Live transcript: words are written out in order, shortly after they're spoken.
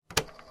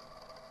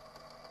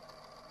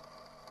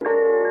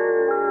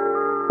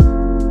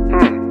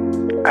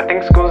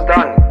think school's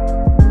done.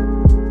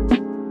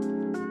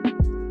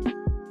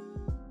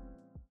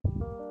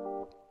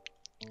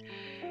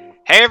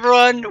 Hey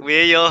everyone,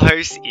 we're your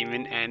hosts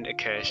Eamon and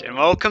Akersh, and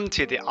welcome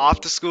to the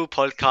After School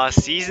Podcast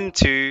Season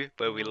 2,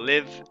 where we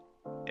live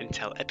and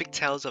tell epic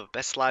tales of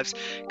best lives,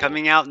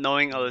 coming out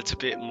knowing a little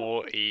bit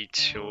more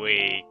each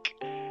week.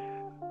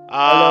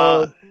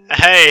 Hello.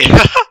 Hey,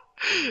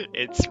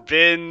 it's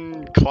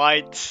been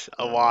quite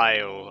a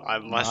while, I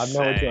must I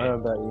know what say. you're on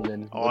about,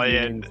 Eamon. Oh What do you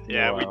yeah, mean it's been a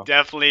yeah, we while?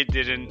 definitely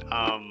didn't,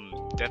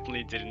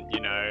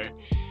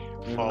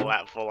 fall Mhm.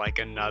 out for like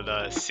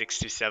another 6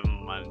 to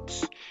 7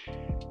 months.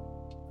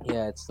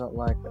 Yeah, it's not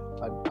like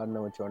I don't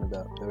know what you're on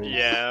about. There is...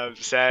 Yeah,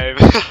 same.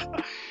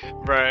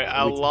 Bro,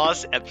 our Which-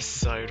 last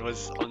episode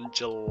was on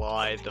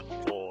July the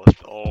 4th.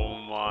 Oh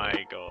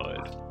my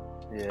god.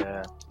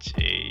 Yeah.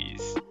 Jeez.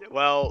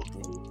 Well,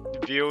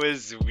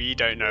 viewers, we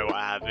don't know what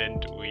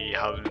happened. We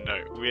have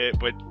no.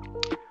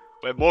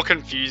 We're more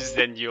confused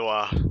than you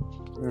are.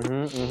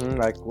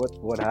 Like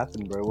what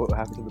happened, bro? What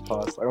happened to the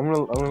past? Like, I'm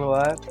gonna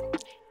lie.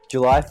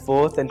 July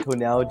 4th until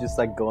now just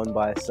like gone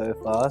by so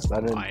fast.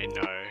 I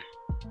know.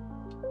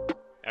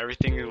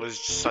 Everything was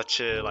just such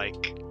a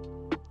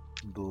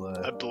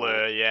blur.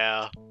 blur,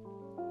 yeah.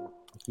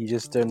 You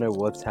just don't know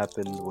what's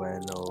happened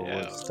when or Yeah.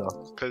 what stuff.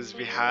 Because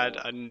we had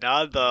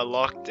another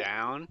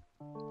lockdown.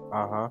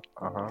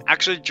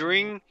 Actually,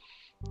 during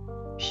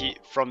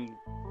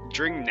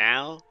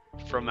now,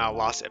 from our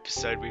last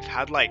episode, we've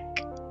had like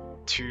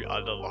 2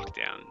 other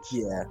lockdowns.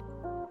 Yeah.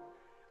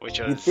 Which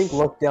You'd was think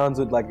lockdowns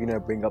would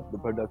bring up the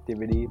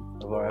productivity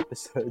of our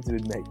episodes,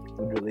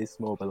 would release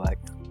more, but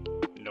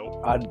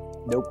nope.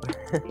 nope.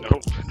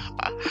 Nope.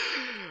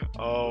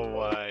 Oh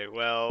my.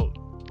 Well,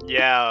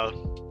 yeah,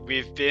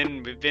 we've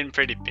been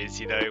pretty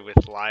busy though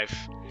with life.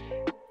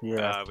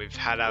 Yeah. We've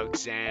had our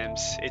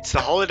exams. It's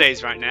the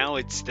holidays right now.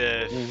 It's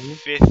the Mhm.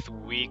 5th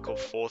week or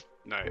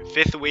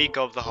 5th week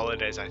of the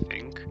holidays, I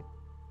think.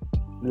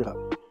 Yeah.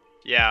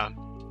 Yeah.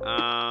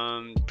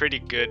 Pretty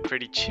good,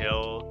 pretty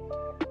chill.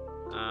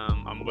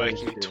 I'm That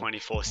is working true.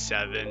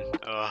 24/7.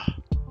 Ugh.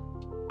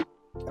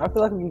 I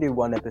feel like we can do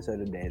one episode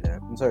a day though.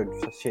 I'm sorry,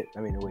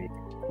 a week,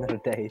 not a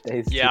day.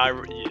 Days. Yeah,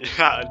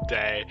 a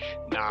day.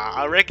 Nah,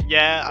 I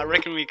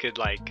reckon we could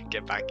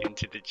get back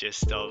into the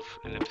gist of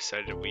an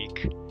episode a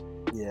week.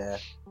 Yeah.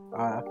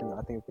 I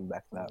think we can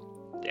back that.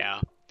 Yeah.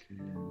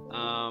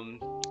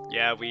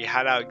 Yeah, we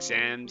had our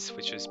exams,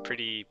 which was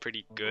pretty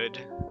good.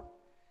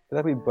 I feel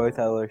like we both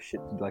had a lot of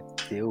shit to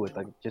deal with,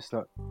 just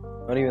not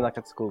even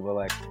at school,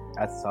 but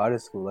outside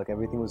of school.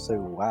 Everything was so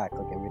whack.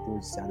 Everything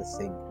was just out of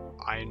sync.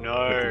 I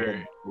know.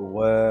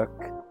 Work,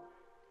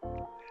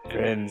 And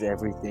friends, then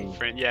everything.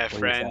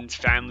 friends,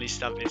 family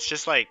stuff. It's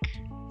just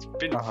it's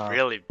been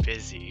really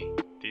busy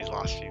these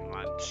last few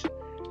months.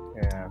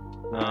 Yeah.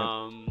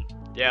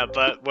 Yeah,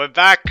 but we're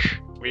back.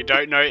 We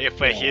don't know if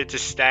we're Yeah. here to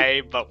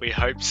stay, but we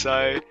hope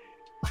so.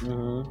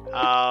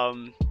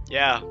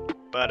 Yeah,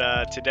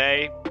 but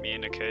today me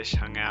and Akersh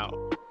hung out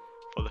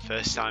for the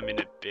first time in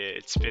a bit.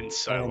 It's been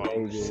so And long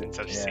ages, since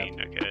I've yeah. seen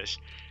Akersh,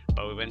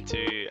 but we went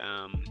to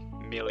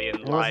Million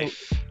When was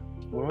Life.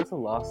 When was the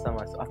last time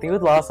I saw? I think the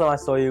last time I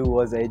saw you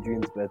was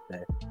Adrian's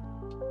birthday.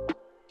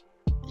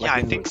 Yeah, I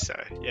in- think so.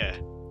 Yeah,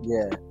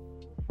 Yeah.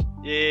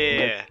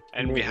 yeah,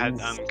 and we had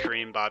Millions.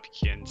 Korean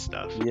barbecue and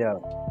stuff. Yeah.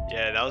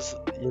 Yeah, that was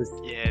It was,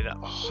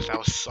 that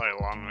was so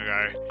long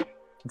ago.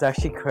 it's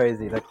actually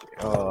crazy.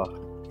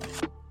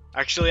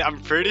 Actually, I'm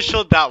pretty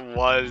sure that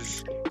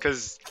was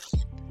because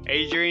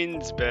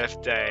Adrian's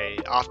birthday.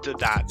 After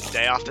that, the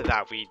day after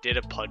that, we did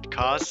a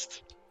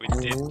podcast. We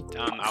did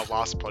our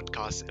last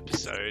podcast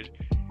episode,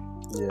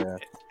 Yeah.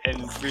 and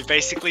we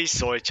basically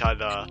saw each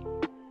other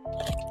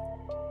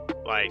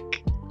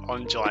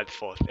on July the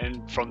 4th,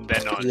 and from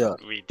then on, Yeah.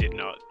 we did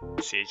not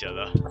see each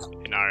other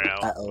in At RL,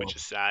 all. which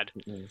is sad.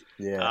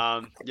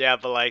 Yeah. Yeah,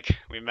 but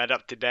we met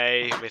up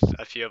today with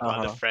a few of our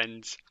other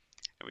friends.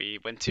 We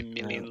went to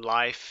Million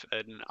Life,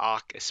 a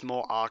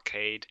small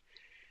arcade.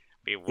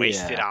 We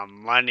wasted Yeah. our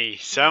money.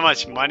 So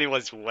much money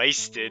was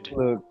wasted.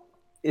 Look,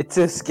 it's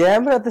a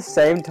scam, but at the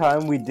same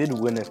time, we did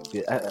win a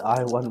bit.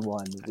 I won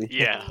one.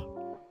 Yeah.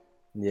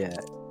 Yeah.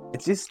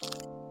 It's just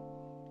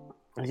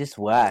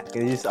whack.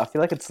 I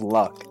feel like it's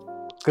luck.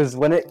 Because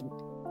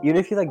even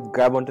if you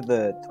grab onto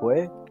the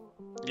toy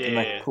Yeah.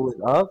 and pull it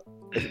up,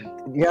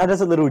 it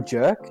does a little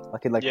jerk.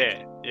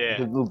 Yeah. A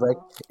little break.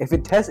 If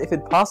it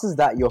passes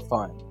that, you're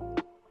fine.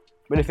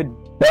 But if it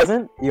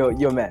doesn't,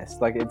 you're messed.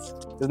 It's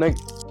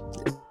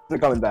not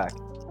coming back.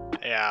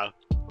 Yeah.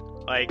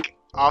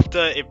 After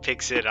it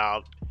picks it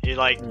up, it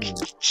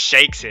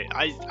shakes it.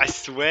 I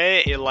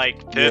swear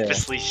it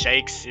purposely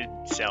shakes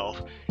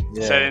itself.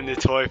 Yeah. So then the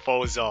toy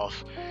falls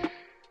off.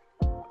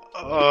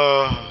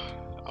 Oh,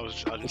 I'm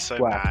It's so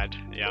whack. mad.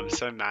 Yeah, I'm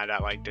so mad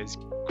at those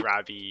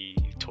grabby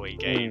toy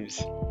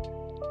games.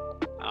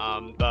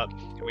 But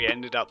we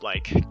ended up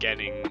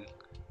getting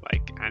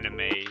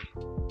anime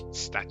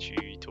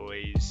statue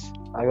toys.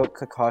 I got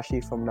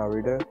Kakashi from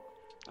Naruto.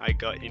 I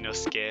got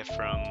Inosuke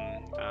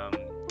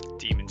from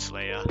Demon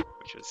Slayer.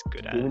 which was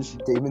good Demon, as.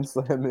 Demon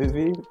Slayer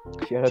movie.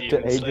 Shout out to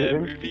Demon Slayer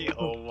Adrian. movie.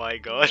 Oh my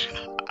god.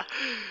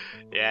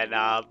 Yeah,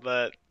 nah,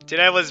 but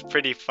today was a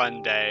pretty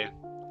fun day,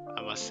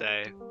 I must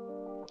say.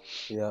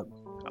 Yeah.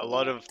 A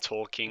lot of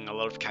talking, a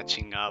lot of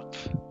catching up.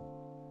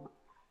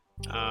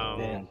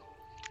 Damn.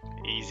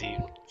 Easy.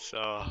 So,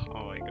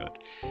 oh my god.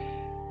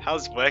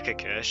 How's work,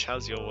 Akesh?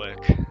 How's your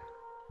work?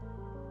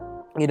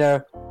 You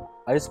know,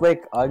 I just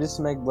make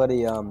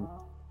bloody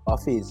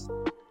offies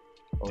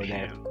all day.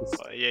 Damn. Oh,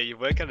 yeah, you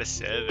work at a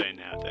server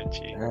now, don't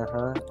you?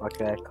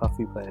 Okay,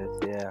 coffee place.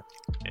 Yeah.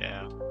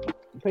 Yeah.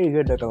 Pretty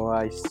good, not gonna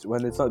lie. Just,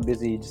 when it's not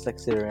busy, you just like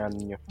sit around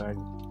on your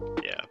phone.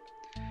 Yeah.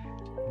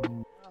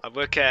 I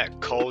work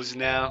at Coles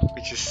now,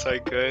 which is so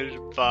good,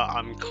 but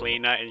I'm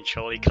cleaner in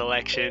trolley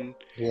collection,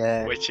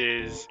 Yeah. which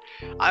is,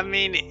 I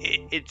mean,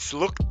 it's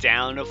looked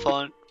down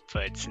upon,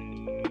 but it's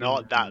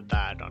not that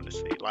bad,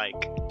 honestly. Like,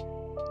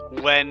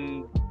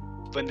 when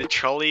the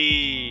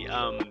trolley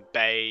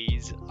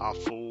bays are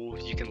full,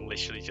 you can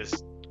literally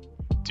just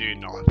do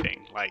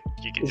nothing. Like,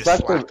 you can Is just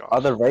that slack off. are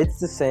the rates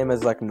the same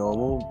as like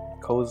normal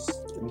Coles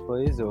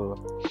employees or?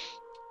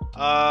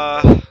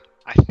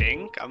 I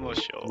think. I'm not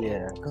sure.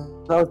 Yeah.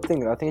 'Cause I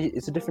think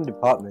it's a different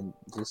department.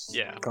 Just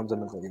Yeah. comes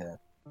under yeah.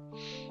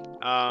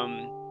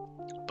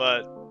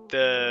 But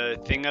the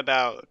thing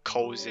about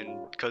Coles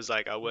because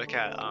like I work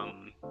at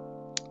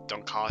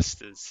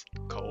Doncaster's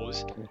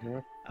Coles,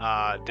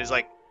 there's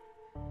like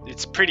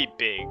it's pretty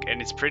big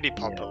and it's pretty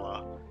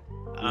popular.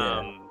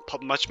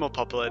 Much more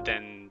popular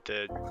than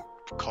the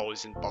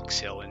Coles in Box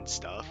Hill and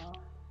stuff.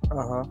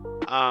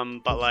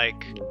 But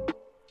like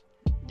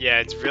yeah,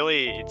 it's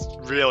really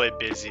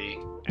busy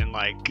and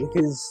like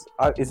Because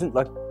isn't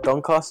like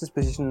Doncaster's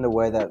positioned in a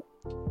way that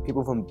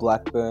people from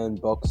Blackburn,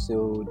 Box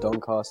Hill,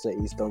 Doncaster,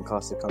 East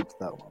Doncaster come to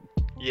that one.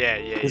 yeah.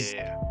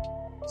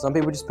 Some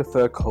people just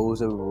prefer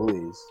Coles over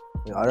Woolies.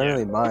 You know, I don't Yeah.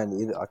 really mind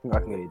either. I can go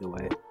either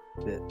way.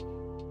 But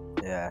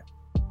yeah,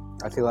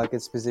 I feel like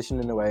it's positioned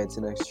in a way it's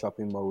in a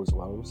shopping mall as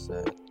well.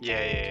 So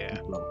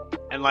Yeah. well,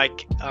 And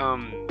like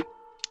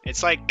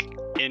it's like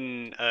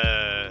in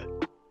a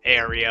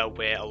area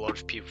where a lot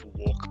of people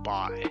walk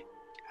by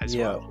as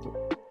yeah,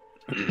 well.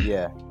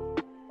 yeah.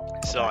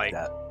 So like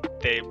that.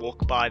 they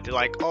walk by, they're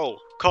like, oh,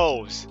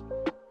 Coles.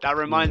 That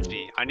reminds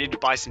me, I need to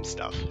buy some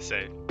stuff. So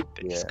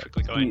they just Yeah.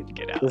 quickly go and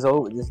get out.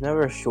 There's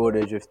never a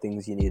shortage of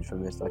things you need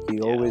from this. Like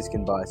you always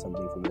can buy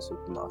something from the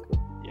supermarket.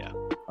 Yeah.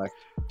 Like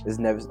there's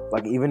never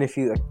like even if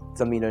you like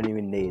something you don't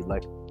even need.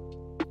 Like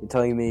you're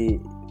telling me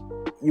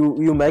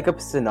you make up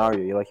a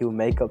scenario. You'll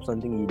make up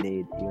something you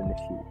need even if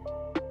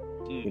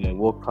you know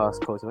walk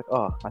past Coles. You're like,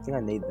 oh, I think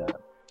I need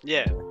that.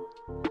 Yeah.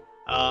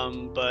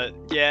 But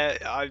yeah,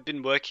 I've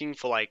been working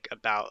for like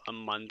about a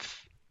month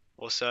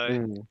or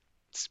so.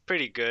 It's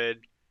pretty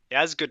good. It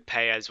has good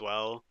pay as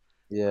well.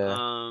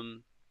 Yeah.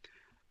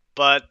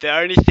 But the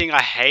only thing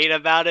I hate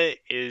about it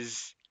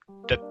is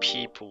the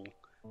people.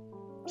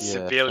 Yeah,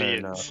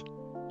 Civilians.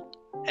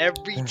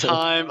 Every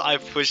time I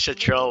push a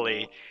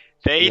trolley,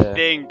 they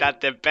think that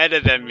they're better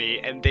than me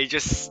and they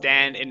just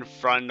stand in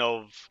front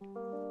of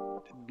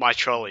my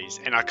trolleys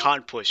and I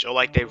can't push, or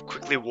like they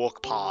quickly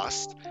walk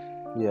past.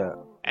 Yeah.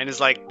 And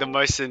it's like the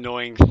most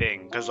annoying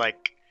thing because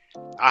like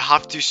I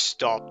have to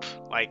stop,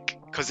 like,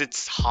 because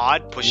it's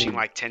hard pushing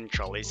like 10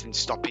 trolleys and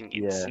stopping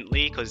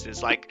instantly because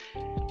there's like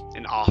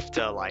an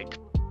rolling,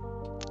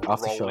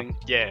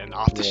 an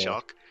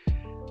aftershock.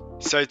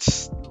 So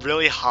it's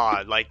really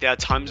hard. Like there are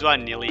times where I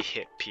nearly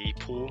hit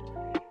people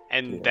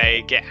and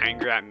they get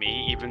angry at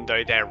me even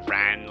though they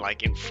ran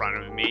like in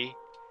front of me.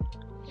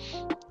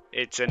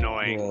 It's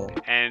annoying.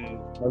 And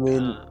I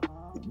mean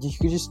you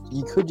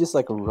could just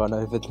like run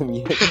over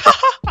them.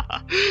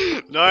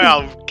 No,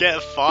 I'll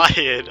get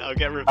fired. I'll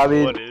get reported. I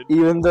mean,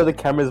 even though the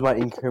cameras might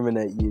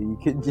incriminate you, you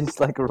could just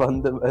like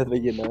run them over,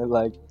 you know,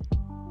 like.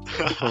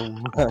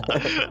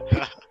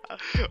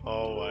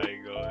 Oh my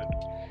god.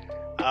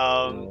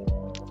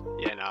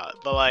 Yeah, no,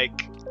 but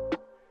like,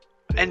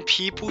 and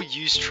people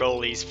use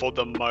trolleys for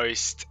the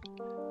most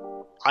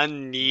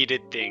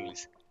unneeded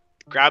things.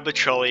 Grab a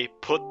trolley,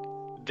 put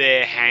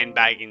their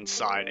handbag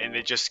inside, and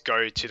they just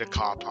go to the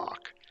car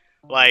park.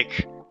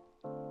 Like,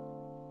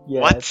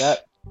 what?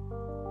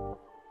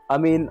 I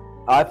mean,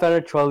 I found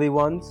a trolley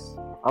once.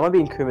 I might be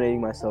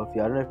incriminating myself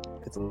here. I don't know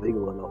if it's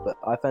illegal or not, but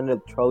I found a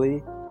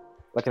trolley,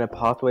 like in a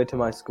pathway to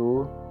my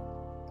school,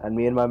 and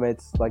me and my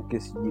mates like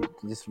just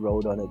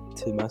rolled on it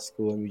to my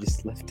school, and we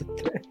just left it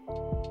there.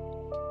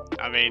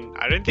 I mean,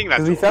 I don't think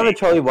that's. Because we found the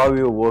trolley while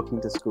we were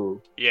walking to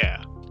school.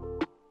 Yeah.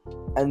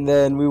 And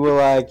then we were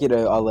like, you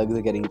know, our legs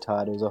are getting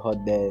tired. It was a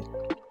hot day,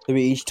 so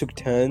we each took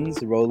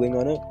turns rolling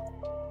on it.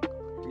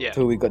 Yeah.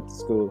 Till we got to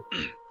school.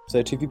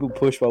 So 2 people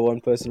pushed while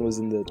 1 person was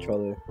in the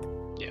trolley.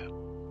 Yeah.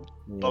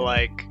 But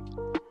like,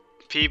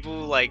 people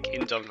like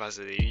in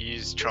Doncaster, they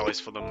use trolleys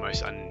for the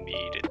most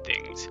unneeded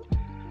things.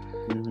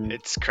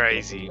 It's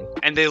crazy.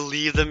 And they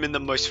leave them in the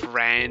most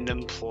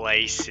random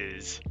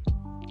places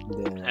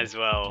as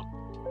well.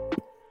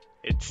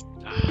 It's,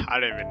 I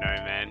don't even know,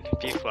 man.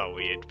 People are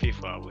weird.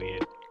 People are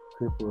weird.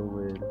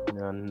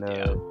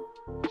 No.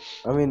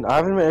 I mean, I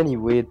haven't met any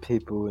weird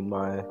people in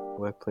my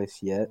workplace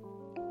yet.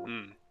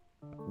 Mm.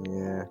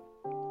 Yeah.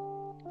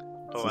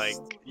 But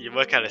Just- like, you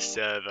work at a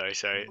servo,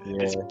 so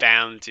it's Yeah.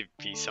 bound to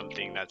be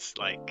something that's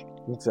like.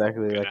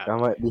 Exactly. Gonna Like I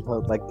might be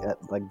held like at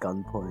like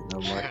gunpoint.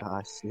 I'm like,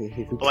 ah, shit.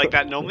 Here we But like go.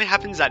 that normally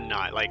happens at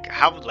night. Like,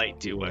 how late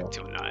do you Yeah. work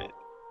till night?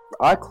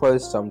 I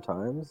close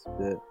sometimes,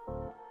 but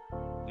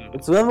Mm.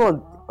 it's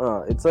whenever.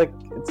 It's like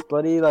it's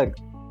bloody like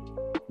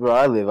where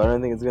I live. I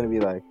don't think it's gonna be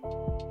like,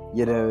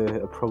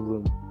 a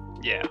problem.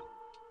 Yeah.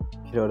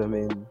 You know what I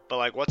mean? But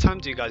like, what time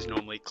do you guys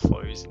normally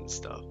close and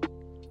stuff?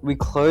 We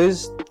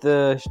close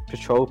the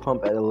petrol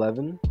pump at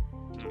 11,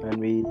 Mm. and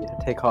we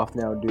take half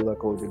an hour to do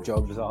like all the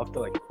jobs after,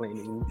 like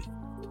cleaning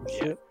and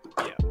shit.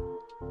 Yeah.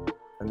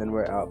 And then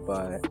we're out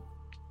by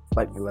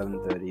like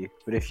 11:30.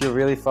 But if you're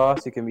really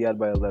fast, you can be out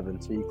by 11.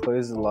 So you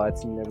close the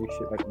lights and every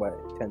shit like by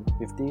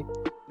 10:50.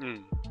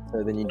 Mm.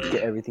 So then you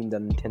get everything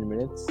done in 10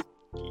 minutes.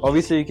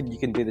 Obviously, you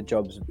can do the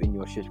jobs in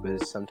your shift, but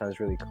it's sometimes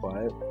really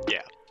quiet.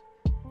 Yeah.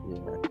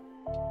 Yeah.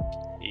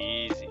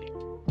 Easy.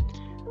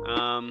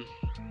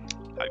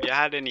 Have you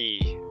had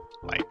any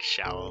like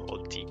shower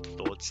or deep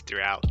thoughts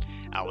throughout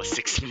our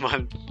 6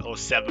 month or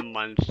 7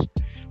 month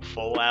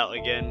fallout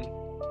again?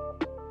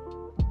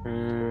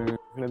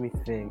 Let me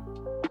think.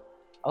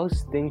 I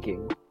was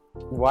thinking,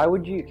 why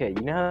would you? Okay,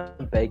 you know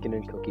how bacon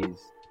and cookies.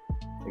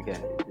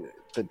 Okay,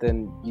 but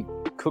then you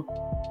cook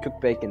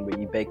bacon, but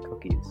you bake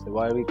cookies. So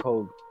why do we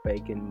call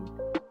bacon,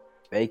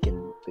 but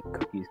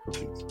cookies?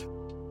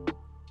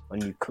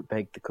 When you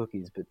bake the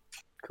cookies, but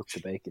cook the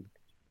bacon.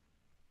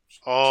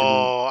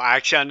 Oh, I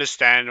actually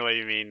understand what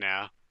you mean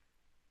now. know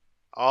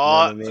Oh,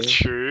 what I mean?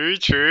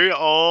 true.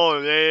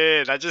 Oh,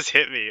 yeah, that just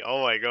hit me.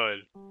 Oh my god.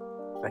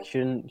 Like,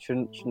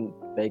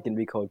 shouldn't bacon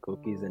be called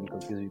cookies and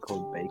cookies be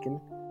called bacon?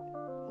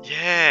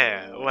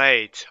 Yeah,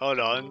 wait, hold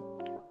on.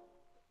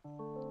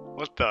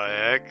 What the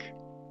heck?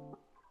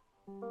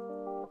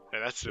 Yeah,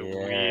 that's a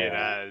weird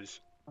Yeah. as.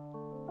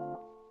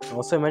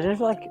 Also, imagine if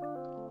like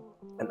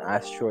an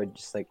asteroid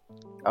just like.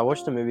 I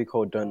watched a movie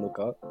called Don't Look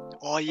Up.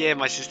 Oh yeah,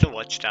 my sister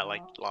watched that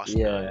like last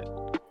night.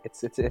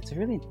 It's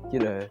really,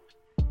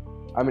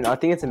 I mean, I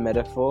think it's a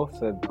metaphor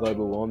for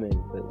global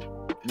warming,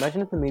 but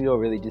imagine if the meteor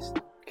really just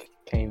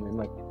came and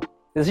like,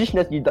 there's just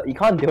you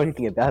can't do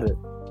anything about it.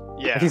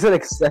 Yeah, You just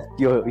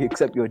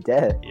accept your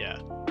death. yeah.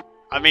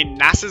 I mean,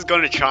 NASA's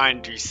gonna try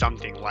and do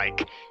something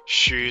like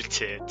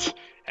shoot it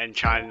and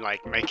try and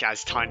like make it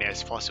as tiny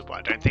as possible.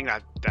 I don't think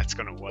that's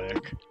gonna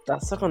work.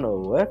 That's not gonna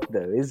work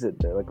though, is it?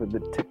 Though, like with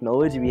the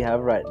technology we have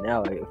right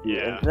now, like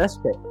Yeah. and that's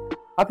okay.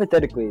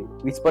 Hypothetically,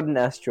 we spot an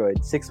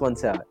asteroid 6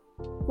 months out.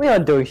 We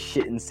aren't doing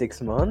shit in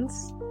 6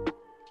 months.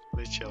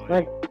 Literally.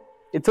 Like,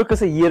 it took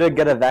us a year to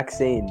get a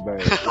vaccine, bro.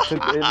 It's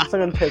not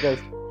gonna take us.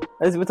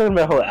 We're talking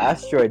about a whole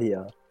asteroid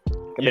here.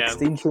 An Yeah.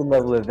 extinction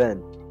level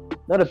event.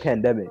 Not a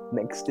pandemic, an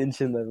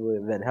extinction level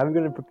event. How are we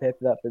gonna prepare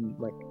for that in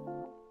like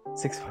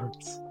 6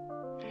 months?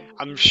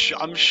 I'm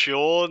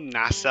sure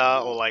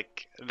NASA or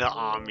like the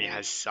army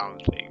has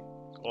something,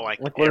 or like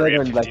Like, what are they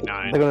Area gonna like?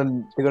 59.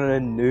 They're gonna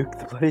nuke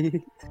the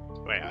bloody.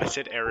 Wait, I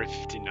said Area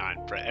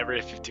 59, bro.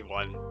 Area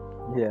 51.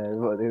 Yeah,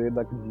 what, they would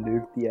like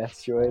nuke the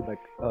asteroid. Like,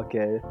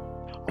 okay.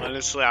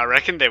 Honestly, I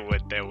reckon they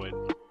would. They would.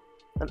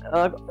 And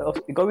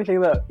it got me thinking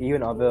about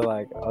even other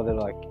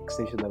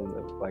extinction level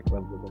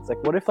events.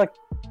 Like, what if like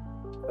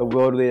a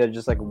world leader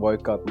just like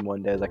woke up and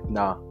one day was like,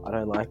 nah, I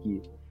don't like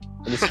you,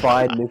 and just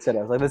fired nukes at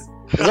us. Like, there's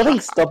nothing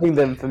stopping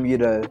them from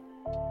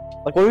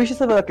like, what if we just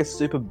have like a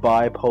super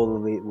bipolar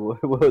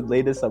world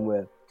leader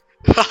somewhere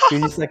who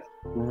just like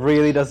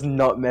really does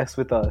not mess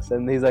with us,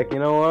 and he's like, you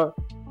know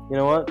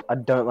what, I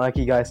don't like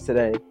you guys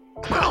today.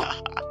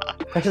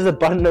 Presses a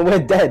button and we're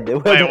dead.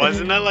 Wait,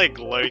 wasn't that like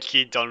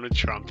low-key Donald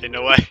Trump in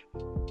a way?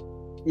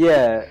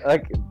 Yeah,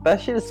 like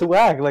that shit is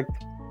swag. Like,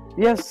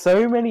 you have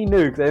so many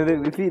nukes.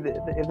 And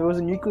if there was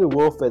a nuclear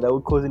warfare, that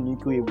would cause a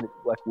nuclear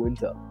like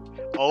winter.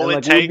 All And, it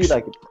like, we would be, takes,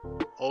 like,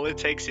 all it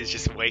takes is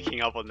just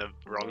waking up on the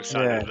wrong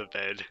side Yeah. of the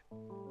bed.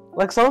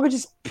 like someone could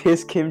just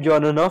piss Kim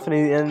Jong Un off,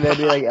 and they'd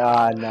be like,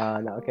 nah,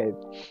 okay,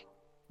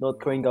 North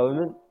Korean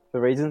government, for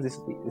reasons this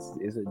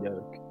is a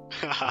joke.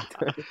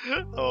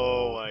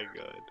 Oh my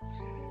god.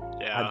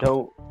 Yeah. I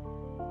don't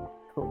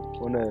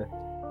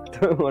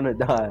wanna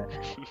die.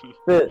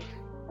 But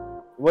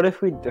what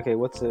if we? Okay,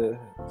 what's a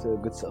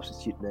good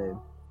substitute name?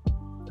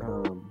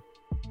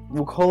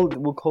 We'll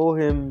call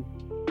him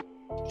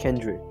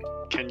Kendrick.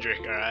 Kendrick,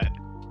 alright.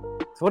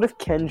 So what if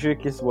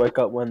Kendrick just woke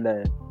up one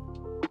day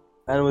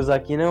and was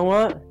like, you know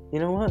what?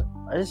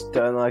 I just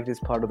don't like this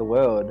part of the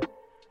world,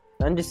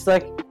 and just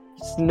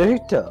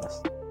nuked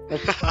us.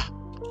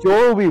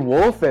 Sure, it'll be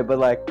warfare, but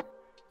like,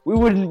 we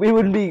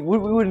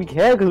wouldn't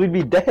care because we'd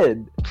be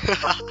dead.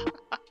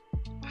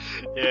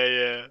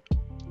 Yeah.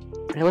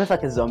 And what if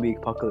like a zombie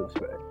apocalypse,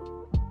 bro?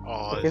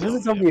 Oh, If there's a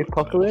zombie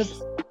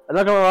apocalypse, I'm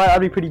not gonna lie, I'd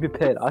be pretty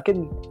prepared.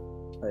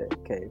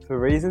 Okay, for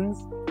reasons,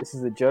 this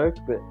is a joke,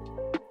 but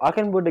I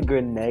can put a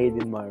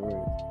grenade in my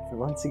room. So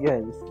once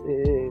again,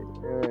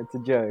 it's a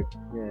joke.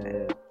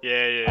 Yeah.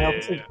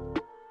 Yeah.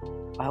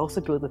 I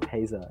also built a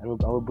taser, and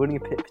we're building a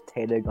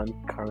potato gun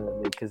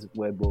currently because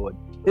we're bored.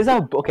 This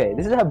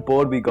is how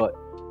bored we got.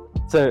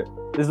 So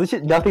there's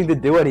literally nothing to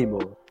do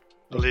anymore.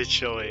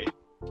 Literally.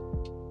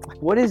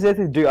 Like, what is there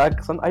to do? I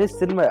just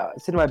sit in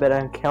my bed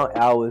and count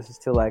hours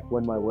till like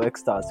when my work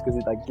starts because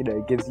it like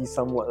it gives you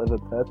somewhat of a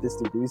purpose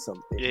to do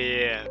something.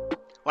 Yeah.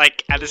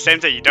 Like at the same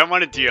time, you don't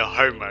want to do your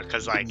homework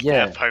because like you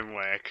have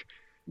homework.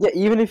 Yeah,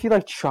 even if you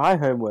like try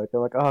homework,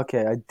 I'm like, oh,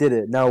 okay, I did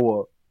it. Now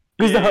what?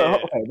 Because Yeah.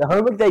 the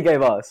homework they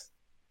gave us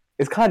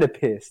is kind of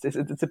pissed.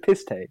 It's a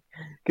piss take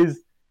because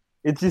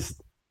it's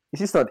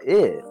just not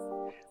it.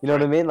 You know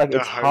what I mean? Like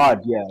it's hard.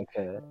 Yeah,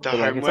 okay. The But,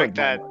 like, it's homework not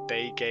that hard.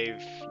 they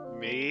gave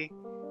me,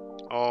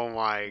 oh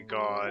my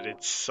god,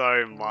 it's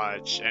so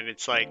much and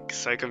it's like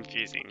so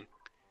confusing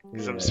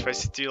because I'm Yeah.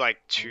 supposed to do like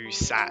 2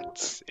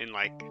 sats in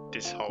like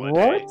this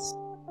holiday.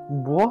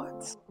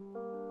 What?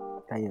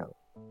 Damn.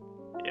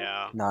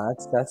 Yeah, Nah,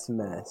 that's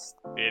messed.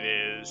 it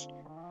is.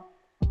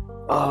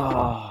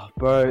 Oh,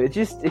 bro, it's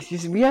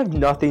just we have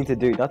nothing to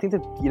do, nothing to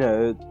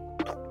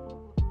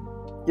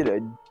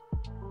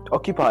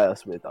occupy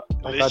us with.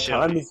 Like our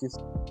time is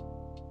just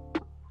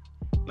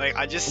Like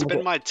I just Okay.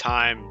 spend my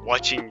time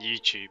watching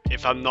YouTube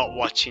if I'm not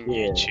watching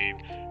Yeah.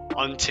 YouTube,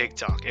 on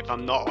TikTok if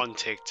I'm not on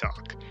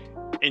TikTok,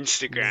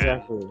 Instagram,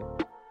 exactly.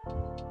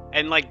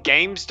 and like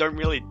games don't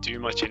really do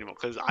much anymore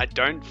because I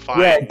don't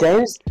Yeah, find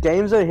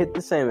games don't hit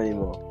the same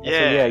anymore.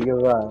 Yeah. You're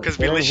right. because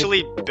They we don't hit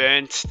literally the same.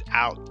 burnt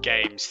out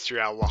games through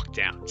our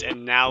lockdowns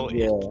and now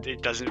Yeah.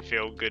 it doesn't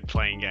feel good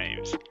playing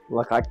games.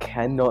 Like I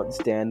cannot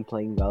stand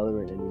playing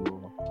Valorant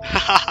anymore.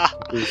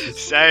 It's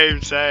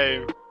just-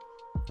 Same.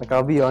 Like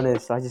I'll be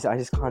honest, I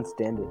just can't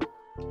stand it.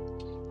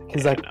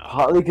 Cause Yeah, like no.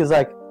 partly because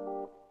like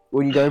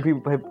when you don't people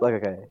play like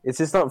okay, it's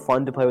just not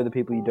fun to play with the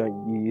people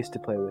you used to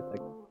play with.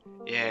 Like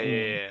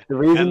Yeah. the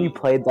reason And- you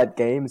played that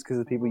game is because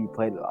of the people you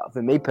played with.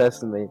 For me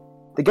personally,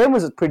 the game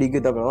was pretty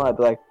good, not gonna lie.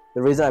 But like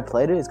the reason I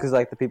played it is because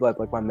like the people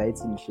like my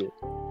mates and shit.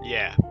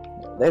 Yeah.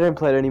 They don't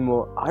play it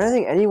anymore. I don't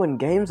think anyone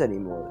games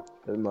anymore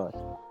that much.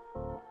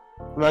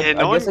 I mean, Yeah,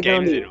 no one I can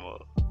games only- anymore.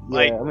 Yeah,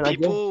 Like I mean, I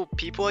guess,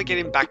 people are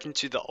getting back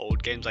into the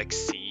old games like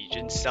Siege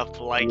and stuff,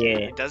 but like Yeah.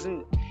 it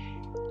doesn't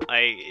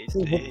like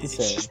Doesn't hit the it's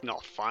same. just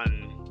not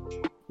fun.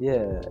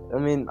 yeah. I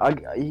mean,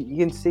 you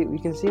can see we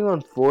can see me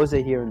on Forza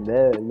here and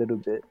there a little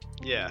bit.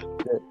 Yeah.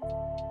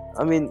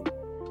 I mean,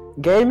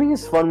 gaming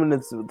is fun when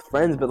it's with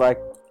friends, but like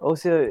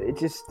also it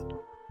just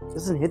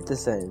doesn't hit the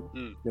same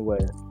Mm. in a way.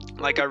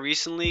 Like I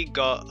recently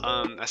got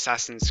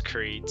Assassin's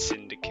Creed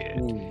Syndicate.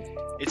 Mm.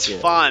 It's Yeah.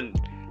 fun,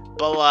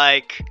 but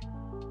like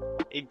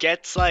it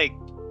gets like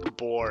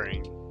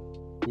boring.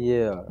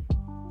 Yeah.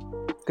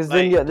 Because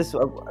then Like- yeah, this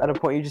at a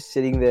point you're just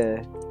sitting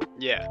there.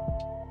 Yeah.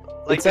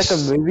 It's like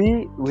this- a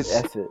movie with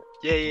effort.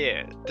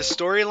 Yeah. The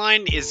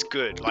storyline is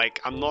good. Like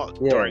I'm not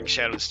Yeah. throwing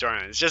shade on the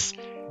storyline.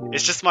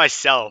 It's just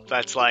myself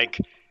that's like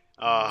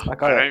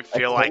Like, I don't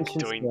feel like attention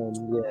doing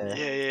span,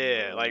 yeah.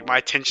 Yeah. Like my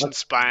attention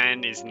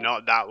span is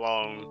not that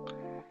long.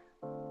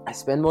 I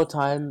spend more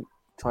time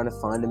trying to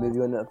find a movie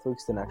on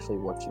Netflix than actually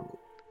watching it.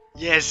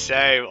 Yeah,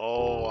 same.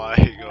 Oh my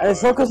god. And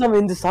it's not because I'm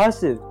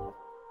indecisive.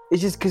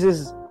 It's just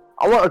because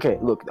okay,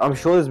 look, I'm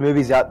sure there's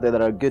movies out there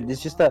that are good.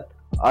 It's just that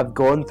I've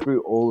gone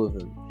through all of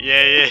them.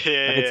 Yeah. Like,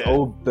 it's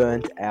all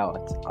burnt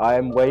out.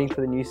 I'm waiting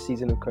for the new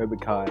season of Cobra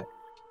Kai.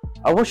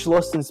 I watched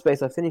Lost in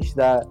Space. I finished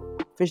that.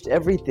 Finished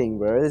everything,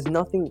 bro. There's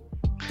nothing.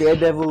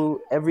 Daredevil,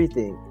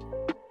 everything.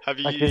 Have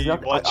you Like, there's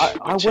nothing. watched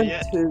I Witcher went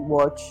yet? to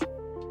watch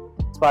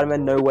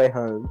Spider-Man No Way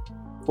Home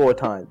 4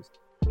 times.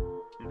 4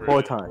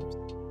 Really? times.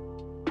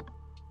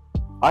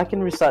 I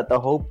can recite the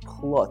whole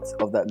plot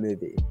of that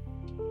movie.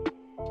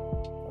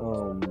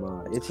 Oh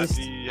my! It's just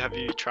Have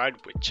you tried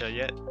Witcher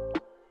yet?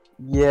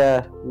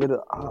 yeah.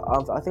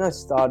 I think I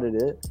started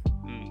it.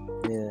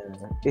 Mm.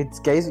 Yeah,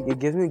 it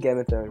gives me Game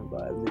of Thrones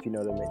vibes, if you know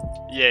what I mean.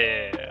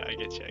 Yeah, I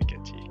get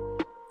you.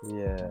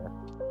 Yeah.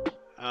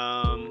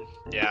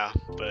 Yeah,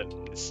 but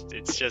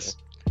it's just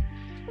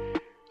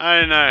I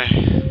don't know.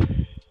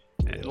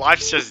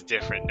 Life's just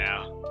different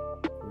now.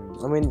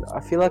 I mean, I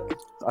feel like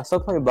I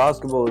stopped playing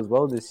basketball as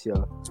well this year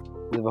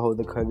with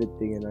the COVID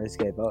thing, and I just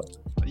gave up.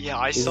 Yeah,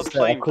 I It's stopped just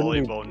that I playing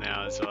couldn't be- volleyball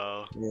now as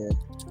well. Yeah,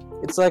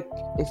 it's like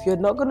if you're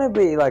not gonna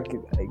be like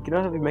you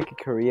don't have to make a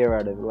career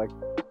out of it. Like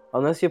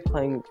unless you're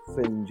playing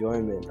for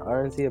enjoyment, I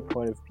don't see a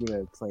point of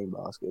playing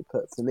basketball.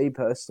 But for me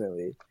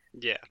personally,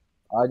 Yeah.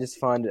 I just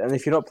find it, and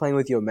if you're not playing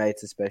with your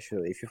mates,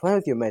 especially if you're playing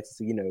with your mates,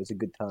 it's a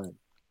good time.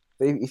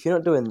 But if you're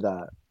not doing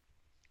that,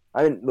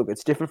 I mean, look,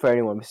 it's different for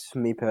anyone. This is for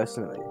me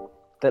personally,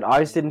 that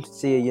I just didn't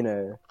see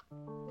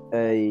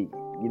a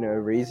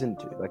reason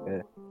to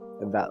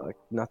like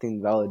nothing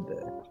valid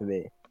there for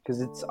me,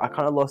 because I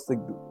kind of lost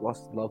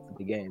love for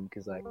the game,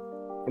 because like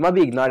it might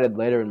be ignited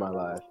later in my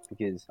life,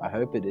 because I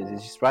hope it is.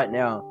 It's just right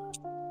now,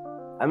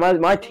 and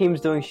my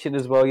team's doing shit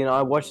as well.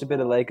 I watched a bit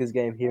of Lakers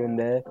game here and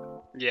there.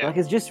 Yeah. Like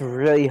it's just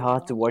really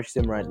hard to watch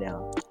them right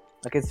now.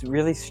 Like it's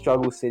really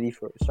struggle street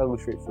for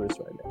us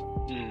right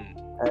now. Mm.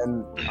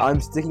 And I'm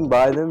sticking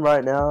by them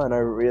right now, and I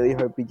really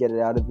hope we get it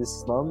out of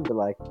this slum. But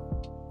like,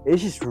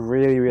 it's just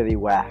really, really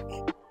whack.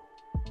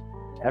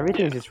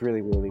 Everything's Yeah. just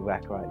really, really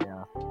whack right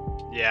now.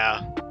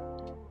 Yeah.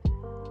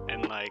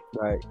 And like,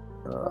 Right.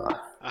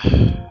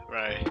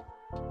 right.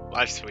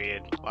 Life's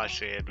weird,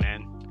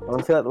 man.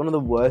 I feel like one of the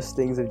worst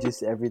things of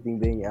just everything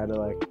being out of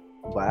like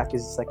whack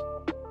is just like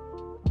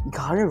you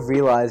kind of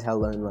realize how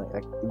lonely.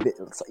 Like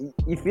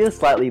you feel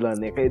slightly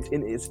lonely. Okay,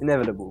 it's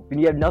inevitable. When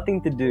you have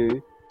nothing to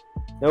do,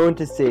 no one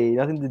to see,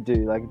 nothing to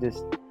do. Like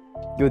just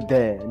you're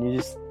there and you're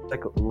just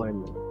like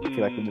lonely. I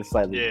feel like it's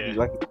slightly Yeah.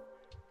 like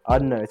I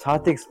don't know. It's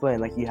hard to explain.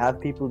 Like you have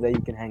people that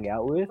you can hang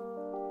out with,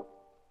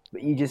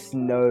 but you just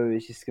know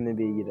it's just gonna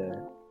be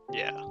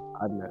Yeah.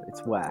 I don't know.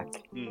 It's whack.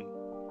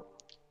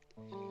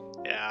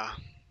 Yeah.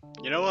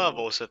 You know what I've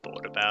also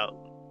thought about?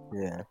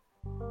 Yeah.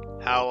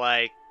 How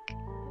like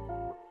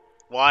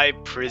why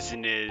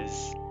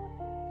prisoners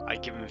are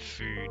given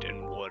food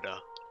and water,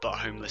 but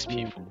homeless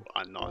people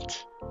are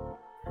not.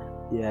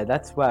 Yeah,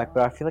 that's whack.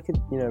 But I feel like it,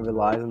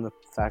 relies on the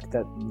fact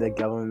that the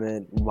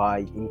government,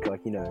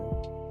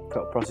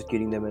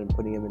 prosecuting them and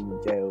putting them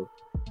in jail,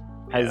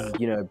 has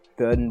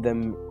burdened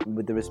them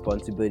with the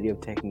responsibility of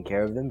taking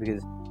care of them.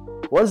 Because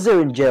once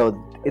they're in jail,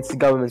 it's the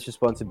government's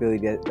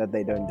responsibility that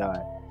they don't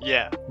die.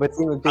 Yeah. But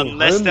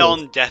unless they're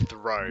on death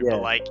row, Yeah.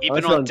 but like even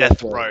Unless on they're on death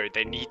death row. row,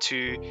 they need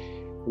to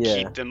yeah,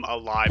 keep them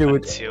alive Do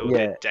it, until yeah,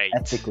 their date.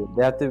 ethically,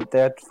 they have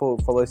to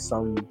follow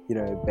some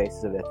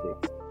basis of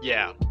ethics.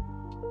 Yeah.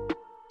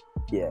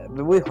 Yeah,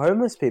 but with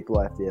homeless people,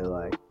 I feel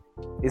like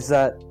is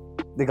that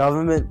the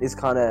government is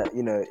kind of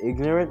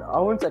ignorant. I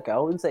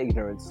wouldn't say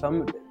ignorant.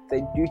 Some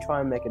they do try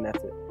and make an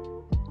effort,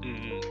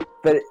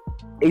 but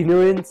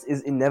ignorance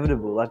is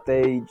inevitable. Like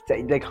they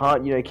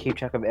can't keep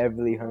track of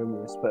every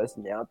homeless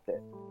person out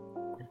there.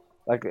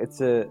 Like it's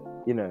there's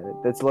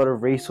a lot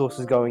of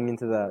resources going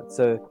into that.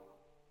 So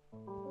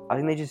I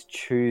think they just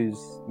choose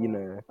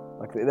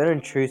like they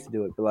don't choose to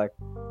do it, but like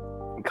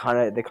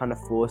they're kind of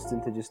forced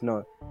into just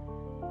not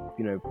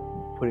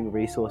putting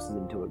resources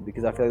into it,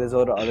 because I feel like there's a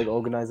lot of other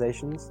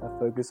organizations that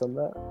focus on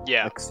that.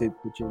 Yeah. Like soup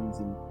kitchens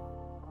and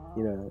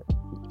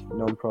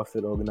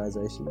non-profit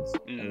organizations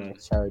and like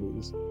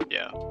charities.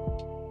 Yeah.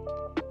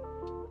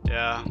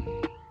 Yeah.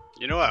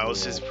 You know what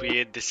else is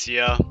weird this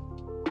year?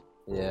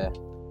 Yeah.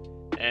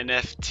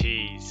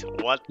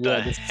 NFTs. What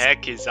Yeah, the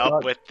heck is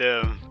up with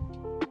them?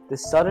 The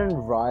sudden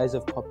rise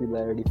of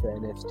popularity for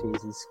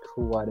NFTs is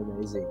quite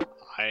amazing.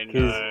 I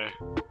know.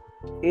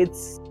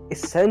 It's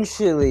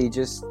essentially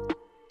just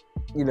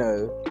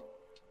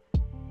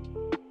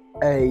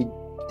a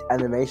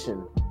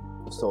animation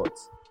of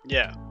sorts.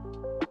 Yeah.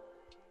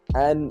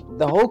 And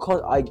the whole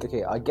I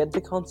get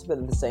the concept, but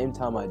at the same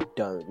time I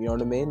don't. You know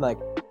what I mean? Like,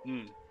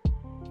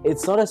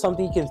 it's not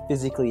something you can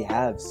physically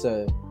have,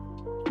 so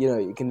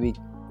it can be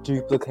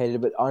duplicated.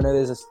 But I know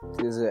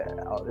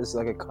there's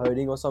like a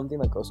coding or something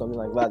like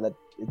that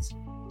it's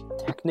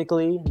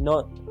technically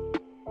not,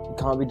 it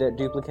can't be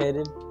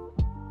duplicated.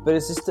 But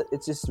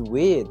it's just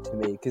weird to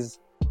me because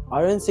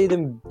I don't see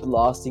them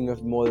lasting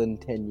more than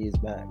 10 years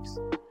max.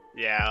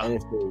 Yeah.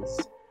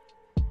 NFTs.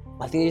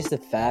 I think it's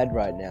just a fad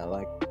right now.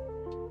 Like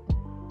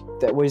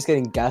that we're just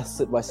getting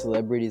gaslit by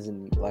celebrities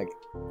and like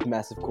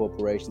massive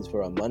corporations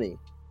for our money.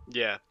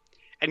 Yeah.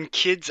 And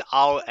kids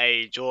our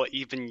age or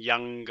even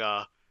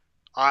younger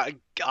are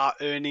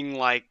earning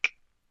like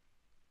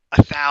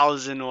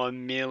 1,000 or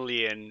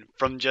 1,000,000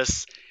 from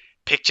just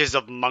pictures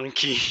of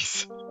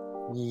monkeys.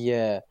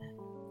 Yeah.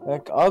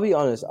 Like, I'll be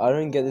honest, I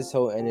don't get this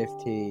whole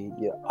NFT.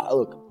 Yeah,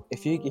 look,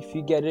 if you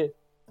get it,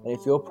 and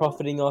if you're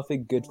profiting off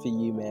it, good for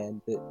you,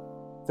 man. But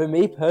for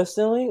me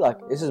personally, like,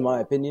 this is my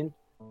opinion,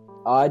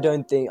 I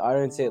don't see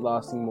it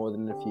lasting more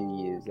than a few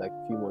years, like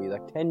a few more years,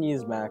 like 10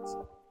 years max.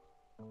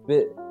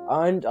 But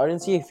I don't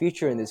see a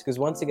future in this, because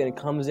once again, it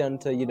comes down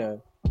to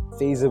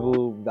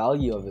feasible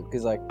value of it,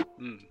 because like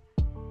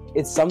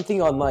it's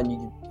something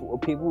online.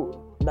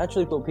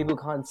 People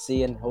can't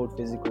see and hold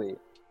physically.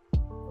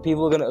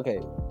 People are gonna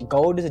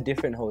gold is a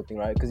different whole thing,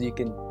 right? Because you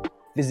can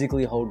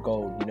physically hold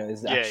gold.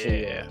 There's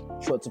actually a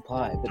short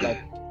supply. But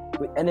like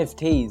with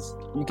NFTs,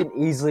 you can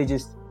easily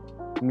just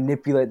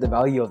manipulate the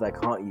value of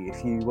that, can't you?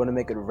 If you want to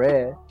make it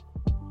rare,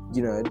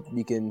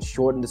 you can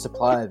shorten the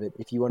supply of it.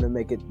 If you want to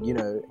make it,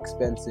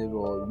 expensive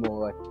or more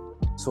like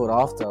sought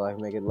after, like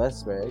make it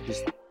less rare,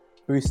 just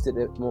boost it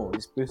more.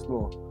 Just boost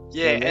more.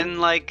 Yeah, and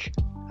like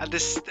at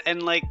this,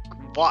 and like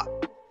what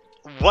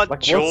like,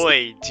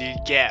 joy do you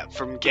get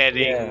from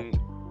getting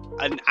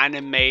an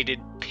animated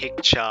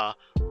picture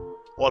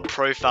or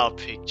profile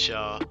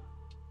picture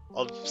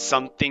of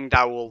something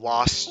that will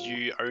last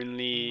you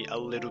only a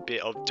little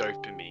bit of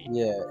dopamine?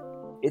 Yeah,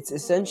 it's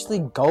essentially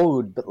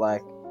gold, but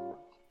like,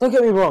 don't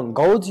get me wrong,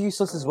 gold's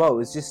useless as well.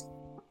 It's just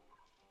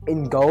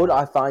in gold,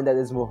 I find that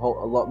there's a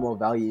lot more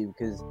value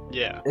because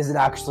there's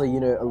actually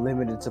a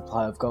limited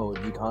supply of gold.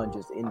 You can't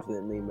just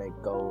infinitely make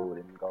gold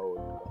and gold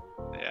and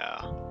gold.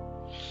 Yeah,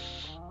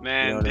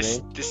 man,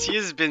 this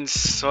year's been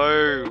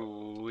so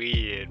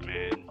weird,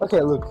 man.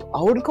 Okay, look,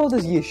 I wouldn't call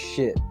this year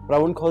shit, but I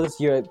wouldn't call this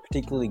year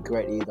particularly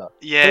great either.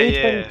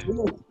 Yeah.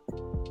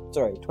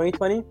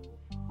 2020.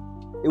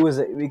 It was.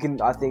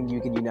 I think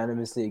you can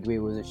unanimously agree it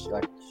was a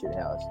shit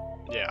house.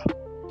 Yeah,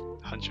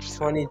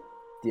 100%.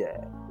 yeah,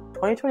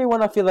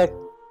 2021. I feel like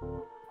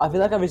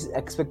our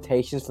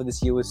expectations for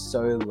this year was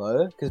so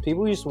low because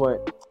people just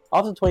weren't.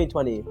 After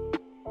 2020,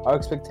 our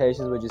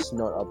expectations were just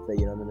not up there.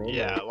 You know what I mean?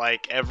 Yeah,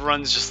 like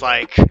everyone's just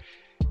like,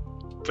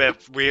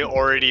 we're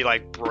already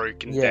like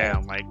broken Yeah.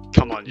 down. Like,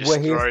 come on, just We're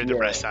here- throw the yeah.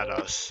 rest at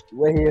us.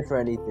 We're here for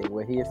anything.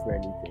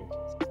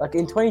 Like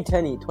in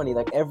 2020,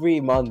 like every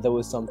month there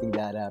was something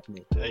bad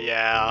happening.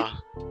 Yeah,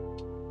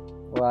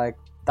 Like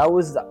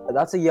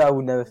that's a year I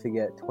will never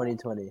forget.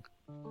 2020.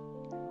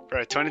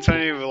 bro.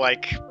 2020 will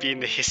like be in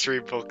the history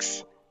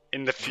books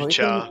in the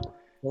future.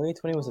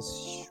 2020 was a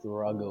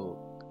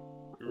struggle.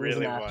 It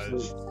really an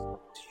was. absolute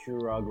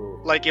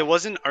struggle. Like, it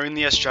wasn't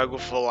only a struggle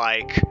for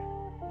like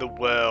the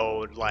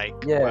world, like,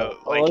 Yeah, well, a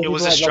lot like of it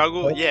was people a had, like,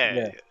 struggle. yeah.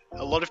 Yeah,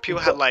 a lot of people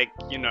It's had got- like,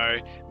 you know,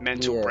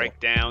 mental Yeah.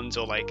 breakdowns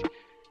or like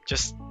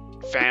just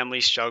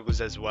family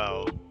struggles as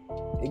well.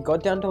 It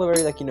got down to a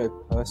very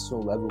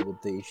personal level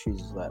with the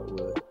issues that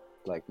were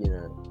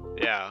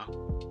Yeah,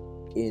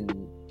 in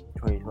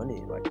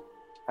 2020,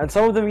 and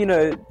some of them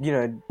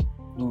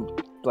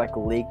like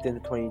leaked into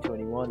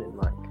 2021 and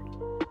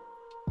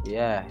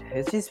yeah,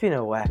 it's just been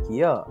a whack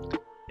year.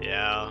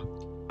 yeah.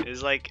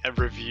 It's like a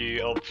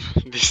review of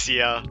this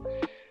year.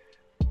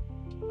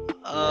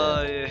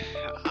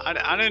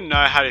 I don't know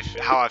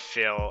how I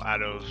feel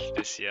out of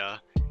this year.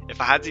 If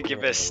I had to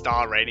give it a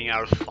star rating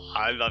out of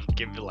 5, I'd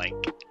give it like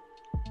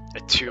a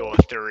 2 or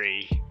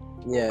 3.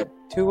 Yeah,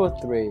 2 or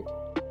 3,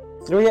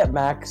 3 at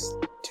max,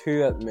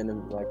 2 at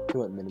minimum,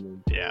 2 at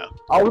minimum. Yeah.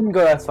 I wouldn't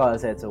go as far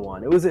as say it's a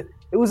 1. It was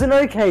an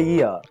okay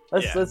year.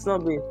 Yeah. Let's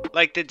not be.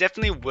 Like, there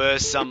definitely were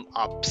some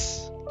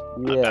ups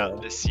Yeah.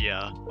 about this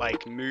year.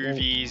 Like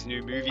movies,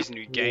 new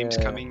games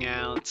Yeah. coming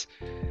out,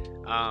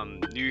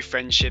 new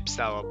friendships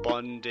that were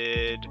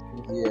bonded,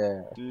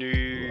 Yeah.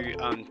 new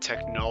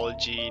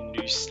technology,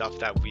 new stuff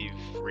that we've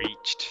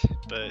reached.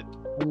 But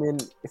I mean,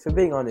 if we're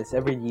being honest,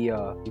 every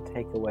year we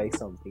take away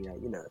something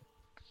that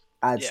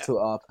adds Yeah. to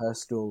our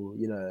personal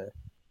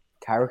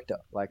character.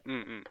 Like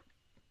mm-mm.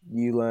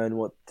 you learn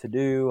what to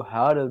do,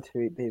 how to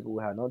treat people,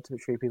 how not to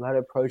treat people, how to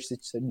approach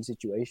certain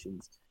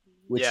situations,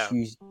 which Yeah.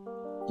 you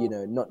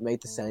not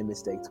make the same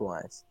mistake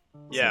twice.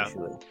 Yeah.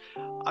 Essentially.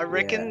 I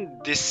reckon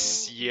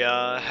this year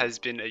has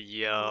been a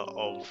year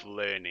of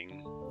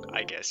learning,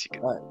 I guess you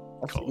could.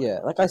 Cool. Yeah,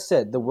 like I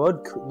said, the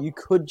world you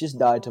could just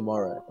die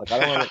tomorrow. Like I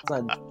don't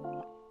understand.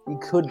 You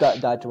could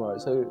die tomorrow,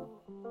 so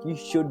you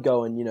should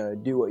go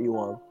and do what you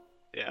want.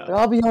 But Yeah.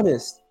 I'll be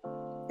honest,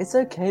 it's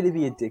okay to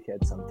be a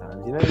dickhead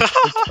sometimes.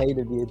 It's okay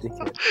to be a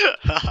dickhead.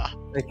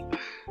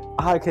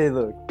 Okay,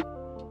 look,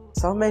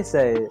 some may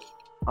say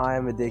I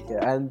am a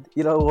dickhead, and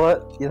you know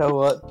what?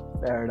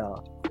 Fair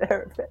enough.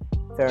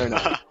 Fair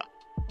enough.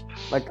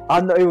 Like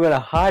I'm not even gonna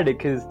hide it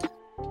because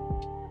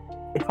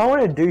if I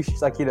want to do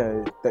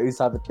those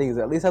type of things,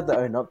 I at least have to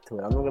own up to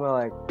it. I'm not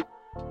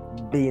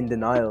gonna be in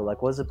denial.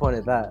 Like, what's the point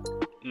of that?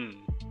 Mm.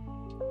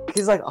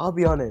 Because I'll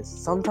be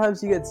honest,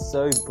 sometimes you get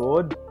so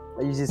bored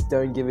that you just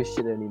don't give a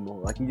shit anymore.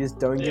 Like you just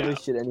don't give Yeah. a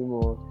shit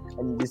anymore,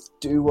 and you just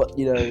do what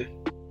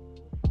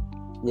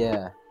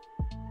Yeah.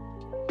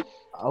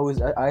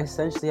 I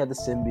essentially had the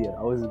symbiote.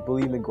 I was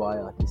Bully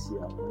Maguire this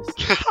year.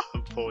 Honestly.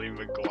 Paulie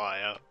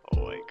Maguire.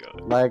 Oh my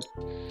god. Like,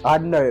 I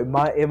don't know.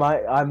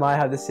 I might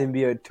have the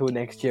symbiote till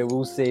next year.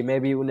 We'll see.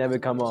 Maybe it will never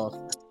come off.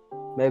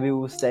 Maybe it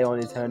will stay on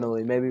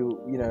eternally. Maybe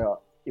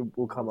it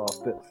will come off.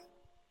 But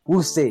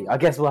we'll see. I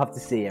guess we'll have to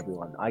see,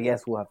 everyone. I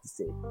guess we'll have to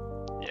see.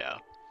 Yeah.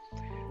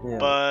 Yeah.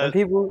 But- and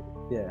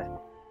people, yeah.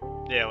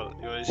 Yeah.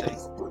 What are you saying?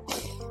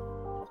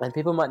 And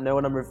people might know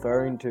what I'm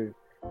referring to.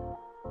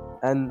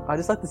 And I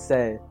just like to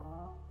say,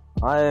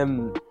 I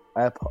don't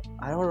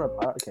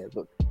want to. Okay,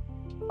 look.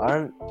 I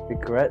don't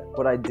regret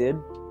what I did.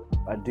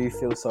 I do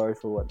feel sorry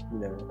for what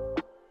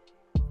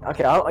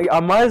Okay, I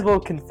might as well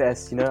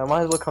confess. I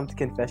might as well come to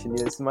confession.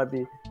 This might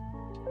be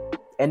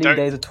ending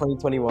days of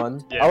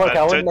 2021. Yeah. Okay,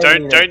 I won't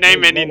Don't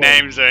name any No.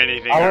 names or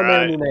anything. I won't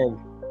Alright. name any names.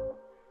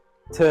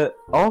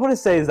 All I want to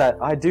say is that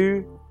I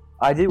did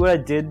what I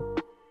did.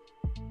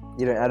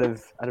 Out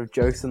of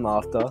jokes and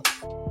laughter.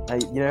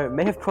 It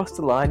may have crossed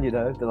the line.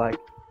 But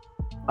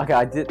okay,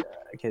 I did.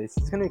 Okay, this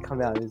is gonna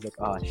come out. It's like,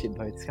 oh shit,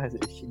 no, this guy's a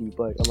shitty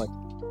bloke. I'm like,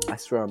 I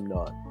swear I'm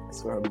not.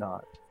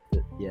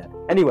 But, yeah.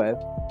 Anyway,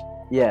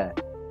 yeah,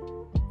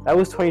 that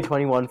was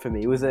 2021 for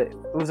me. It was a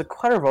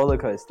quite a roller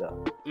coaster.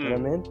 You know what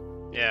I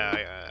mean?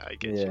 Yeah, I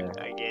get you. Yeah.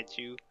 I get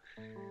you.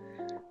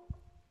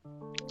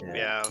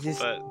 Yeah, It's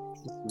but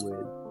just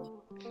weird.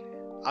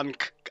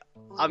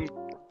 I'm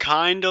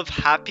kind of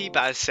happy,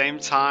 but at the same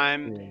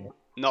time, Yeah.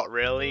 not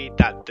really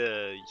that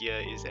the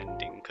year is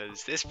ending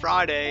because this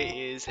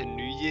Friday is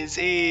New Year's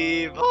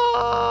Eve.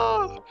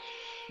 Oh!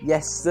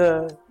 Yes,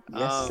 sir.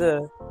 Yes,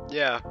 sir.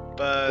 Yeah,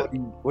 but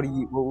What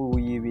will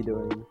you be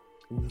doing?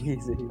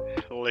 Year's Eve?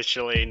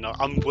 literally not.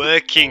 I'm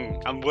working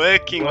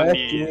on New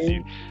Year's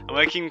Eve. I'm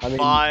working I mean-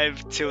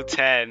 5 till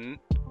 10.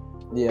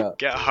 Yeah.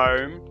 Get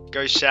home,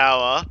 go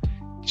shower,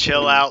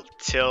 chill out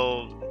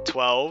till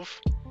 12.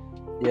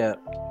 Yeah.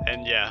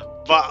 And yeah,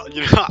 but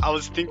I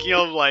was thinking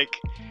of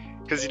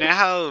Because you know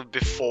how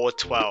before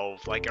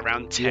 12, like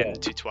around 10 Yeah.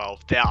 to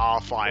 12, there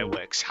are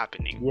fireworks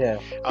happening. Yeah.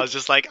 I was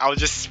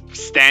just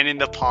stand in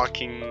the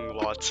parking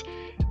lot,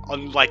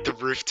 on like the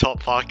rooftop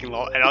parking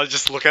lot, and I'll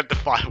just look at the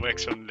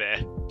fireworks from there.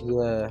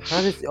 Yeah.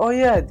 Oh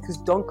yeah, because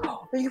you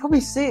can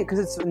probably see it because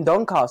it's in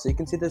Doncaster. You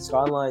can see the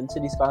skyline,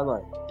 city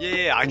skyline.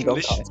 Yeah, I In can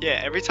literally,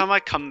 Doncaster. every time I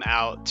come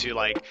out to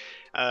like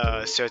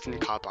a certain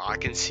car park, I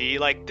can see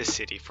like the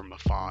city from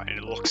afar, and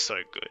it looks so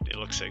good. It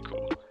looks so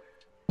cool.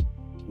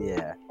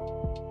 Yeah.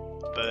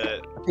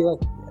 But I feel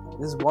like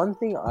there's one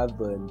thing I've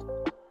learned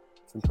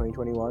from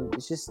 2021.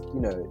 It's just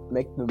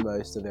make the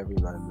most of every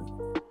moment.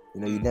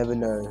 You never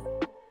know.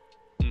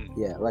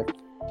 Yeah, like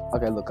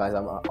okay, look, guys,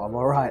 I'm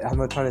alright. I'm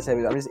not trying to say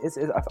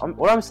it.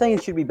 What I'm saying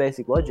should be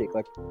basic logic.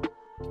 Like,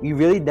 you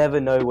really never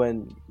know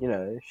when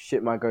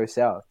shit might go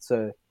south.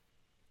 So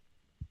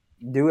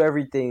do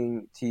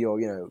everything to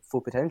your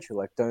full potential.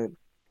 Like, don't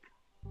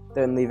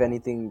leave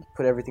anything.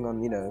 Put everything on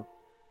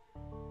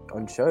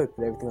on show.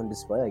 Put everything on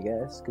display. I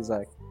guess because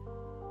like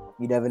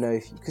you never know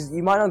because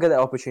you might not get that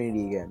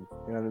opportunity again.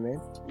 You know what I mean?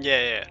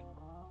 yeah.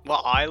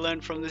 What I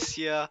learned from this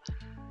year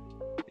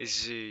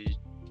is to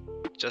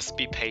just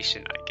be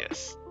patient, I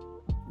guess.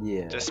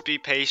 Yeah. Just be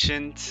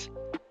patient,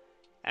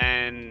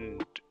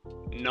 and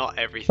not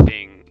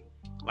everything.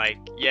 Like,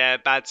 yeah,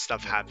 bad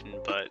stuff happened,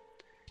 but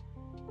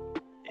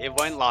it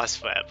won't last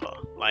forever.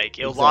 Like,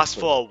 it'll last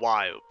Exactly. for a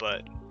while,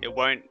 but it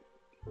won't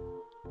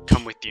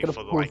come with you It's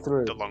for gonna pull like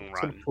through. the long It's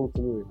gonna run. pull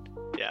through.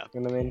 Yeah.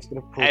 You know what I mean? It's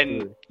gonna pull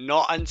And through.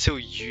 not until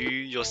you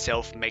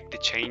yourself make the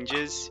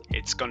changes,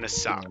 it's gonna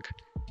suck.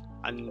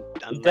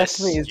 Unless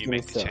definitely is you gonna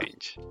make the suck.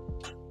 change.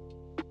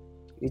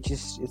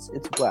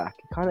 It's whack.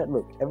 It kind of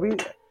look every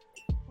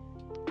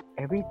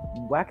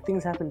whack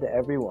things happen to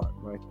everyone.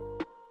 Like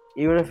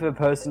even if a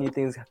person you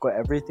think's got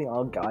everything,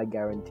 I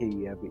guarantee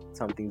you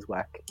something's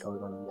whack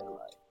going on in their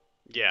life.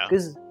 Yeah.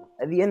 Because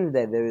at the end of the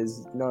day, there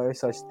is no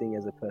such thing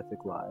as a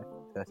perfect life,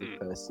 perfect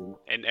person.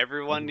 And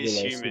everyone is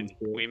human. relationship.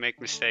 We make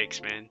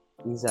mistakes, man.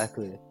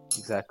 Exactly.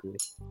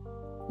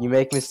 You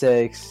make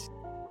mistakes.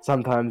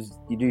 Sometimes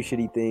you do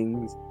shitty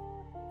things,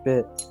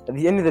 but at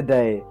the end of the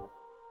day,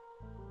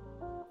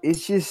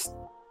 it's just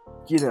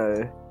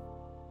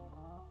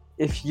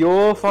if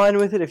you're fine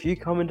with it, if you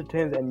come into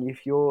terms, and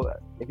if you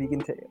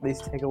can at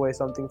least take away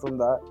something from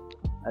that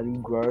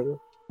and grow,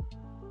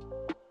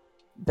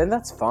 then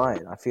that's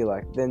fine. I feel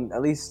like then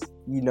at least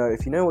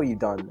if you know what you've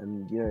done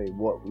and you know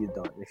what you've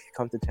done, if you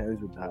come to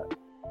terms with that,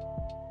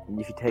 and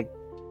if you take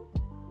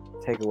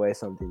away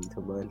something to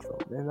learn from,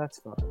 then that's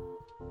fine.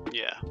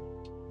 Yeah.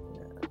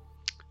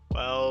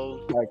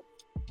 Well, Like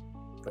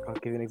I'll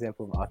give you an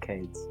example of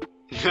arcades.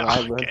 What I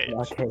learned from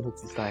arcades.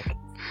 arcades is like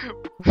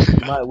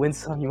you might win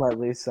some, you might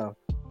lose some.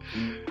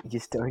 You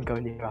just don't go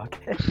near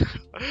arcades.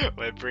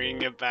 We're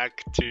bringing it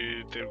back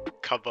to the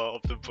cover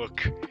of the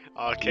book.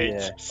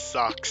 Arcades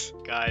sucks,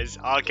 guys.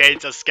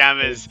 Arcades are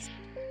scammers,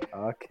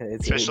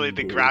 Arcades, especially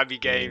the grabby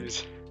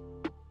games.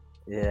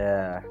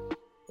 Yeah,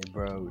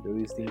 bro,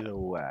 those things are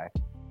whack.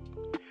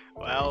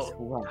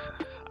 Well,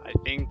 I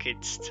think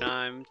it's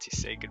time to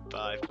say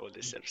goodbye for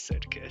this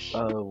episode, Kish.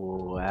 Oh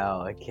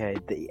wow, okay.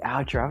 The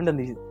outro. I haven't done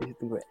these things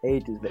for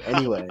ages, but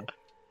anyway.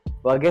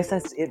 Well, I guess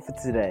that's it for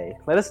today.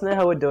 Let us know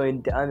how we're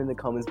doing down in the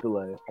comments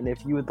below. And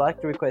if you would like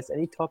to request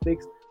any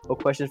topics or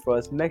questions for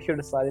us, make sure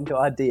to slide into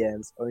our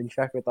DMs or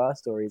interact with our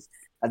stories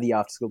at the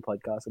After School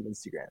Podcast on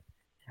Instagram.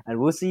 And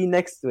we'll see you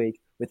next week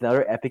with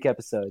another epic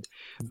episode.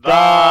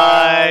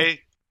 Bye!